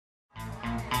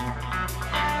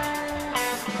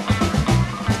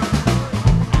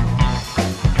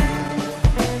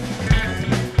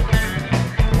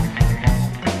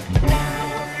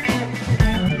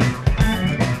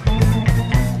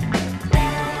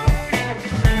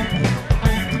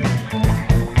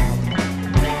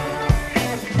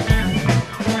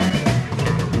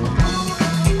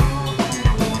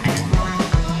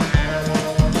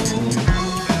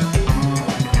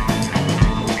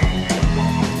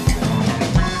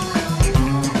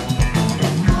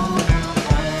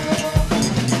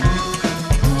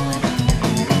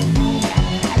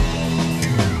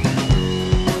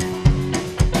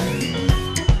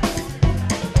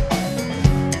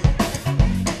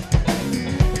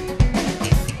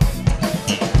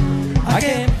I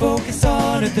can't focus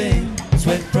on a thing.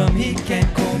 Sweat from heat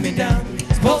can't cool me down.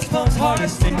 This pulse pumps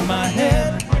hardest in my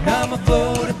head, and I'm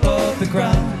afloat above the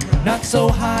ground. Not so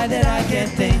high that I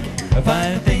can't think of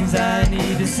finding things I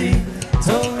need to see. It's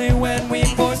only when we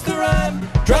force the rhyme,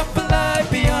 drop a line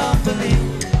beyond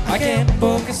belief. I can't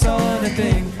focus on a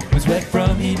thing. Sweat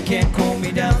from heat can't cool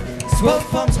me down. Swell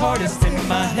pumps hardest in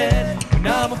my head, and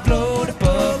I'm afloat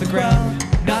above the ground.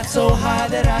 Not so high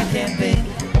that I can't think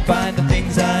or find the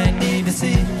things I need to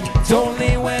see. It's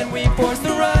only when we force the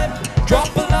rhyme,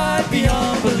 drop a line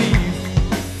beyond belief.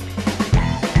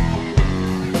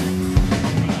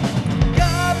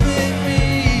 God pick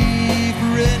me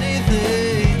for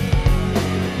anything,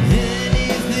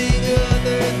 anything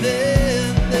other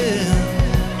than this.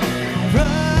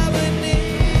 Probably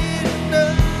need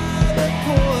another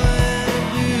point of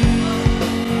view.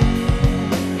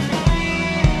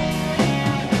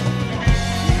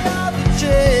 We are the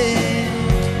change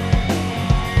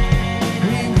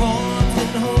we want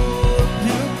and hope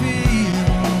to feel.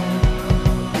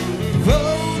 If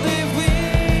only we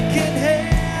can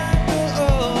handle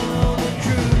all the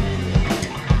truth.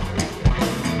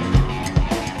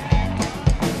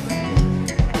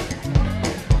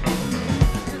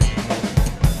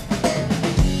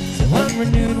 So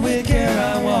unrenewed with care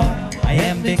I walk. I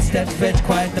am big steps, fetch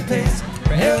quite the pace.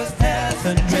 For heroes past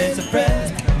hundreds of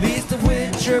friends, least of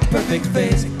which are perfect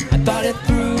face. I thought it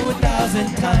through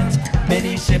 1,000 times.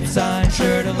 Many ships I'm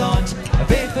sure to launch. A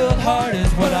faith-filled heart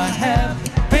is what I have.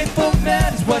 Faithful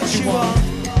man is what you want.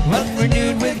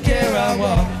 Unrenewed with care I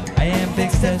walk. I am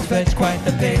big steps, fetch quite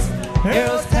the pace.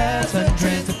 Heroes past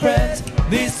hundreds of friends,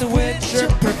 least of which are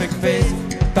perfect face.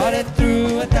 Thought it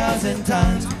through 1,000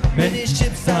 times. Many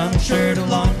ships I'm sure to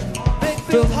launch.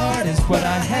 Faith-filled heart is what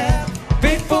I have.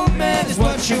 Faithful man is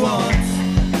what you want.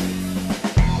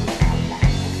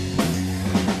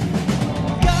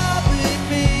 God pick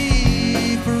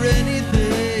me for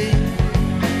anything,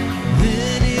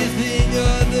 anything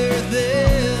other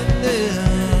than this.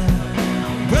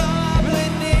 Probably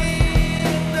need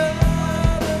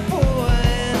another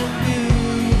point of view.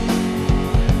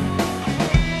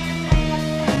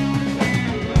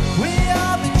 We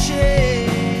are the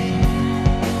change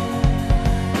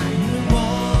we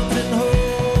want and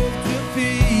hope to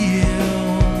feel.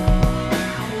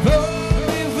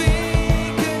 Only we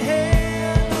could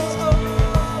handle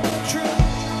all the truth.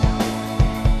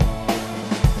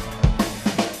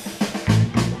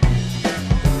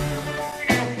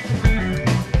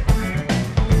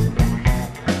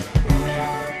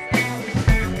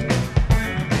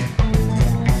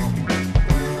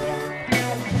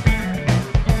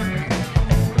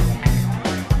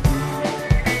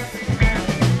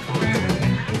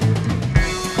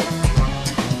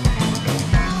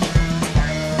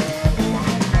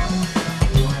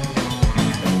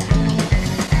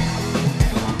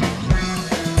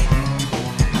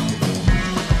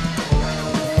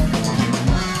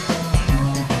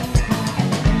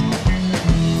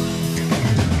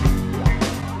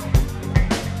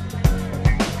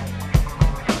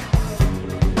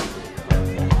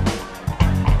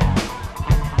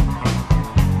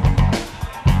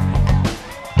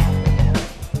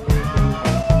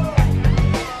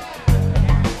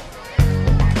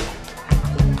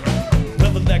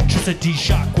 Love electricity,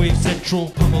 shockwave central,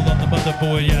 pummel on the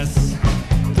motherboard, yes.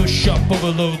 The sharp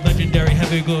overload, legendary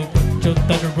heavy glow, just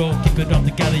thunder roll, keep it on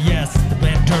the galley, yes. The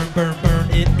lantern burn, burn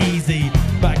it easy.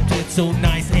 Back to it so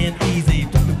nice and easy.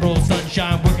 Took the roll,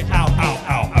 sunshine, work it out, out,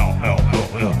 out, out, out,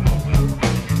 out, out.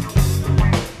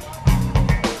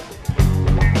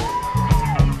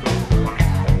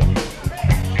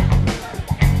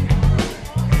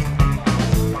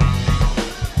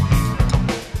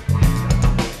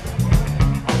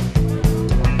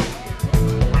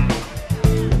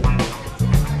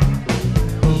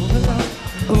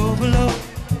 Overload,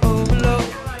 overload,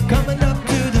 coming up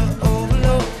to the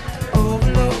overload,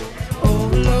 overload,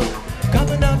 overload,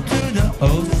 coming up to the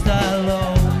old Stylo.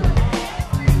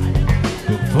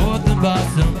 Before the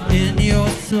bottom in your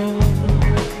soul,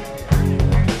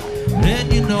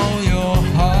 then you know your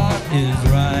heart is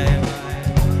right.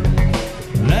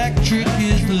 Electric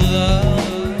is love.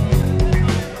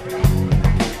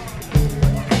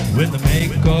 When the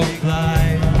makeup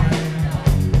flies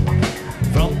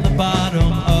from the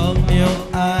bottom of your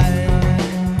eye,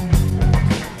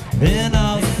 then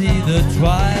I'll see the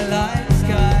twilight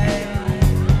sky.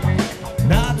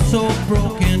 Not so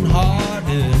broken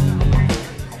hearted.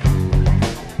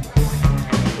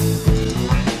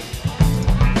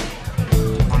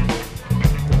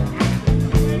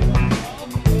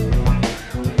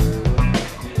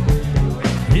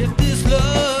 If this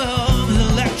love's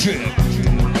electric,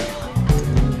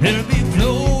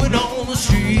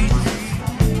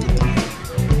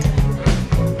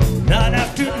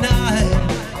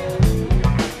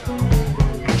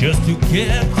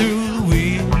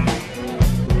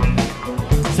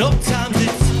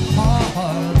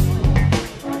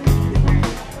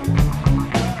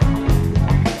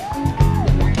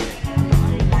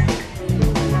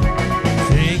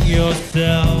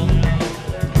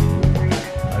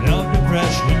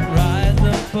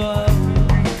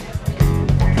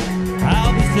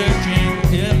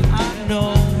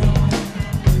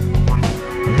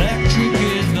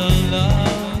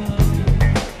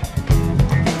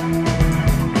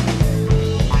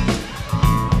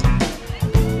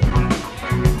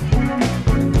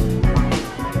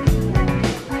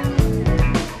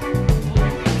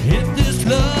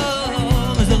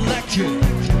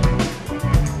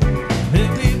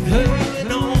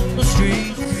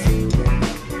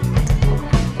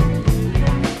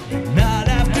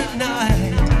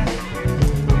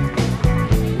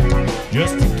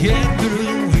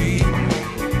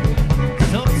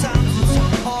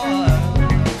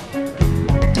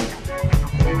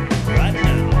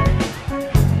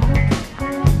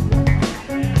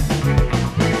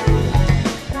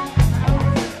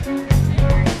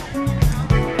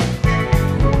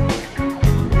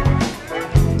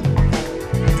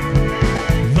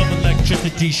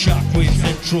 necessity, shockwave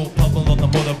central, pummel on the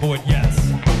motherboard,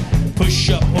 yes. Push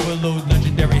up, overload,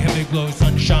 legendary heavy glow,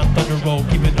 sunshine, thunder roll,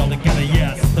 keep it all together,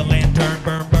 yes. The lantern,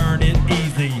 burn, burn it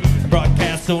easy.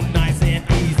 Broadcast so nice.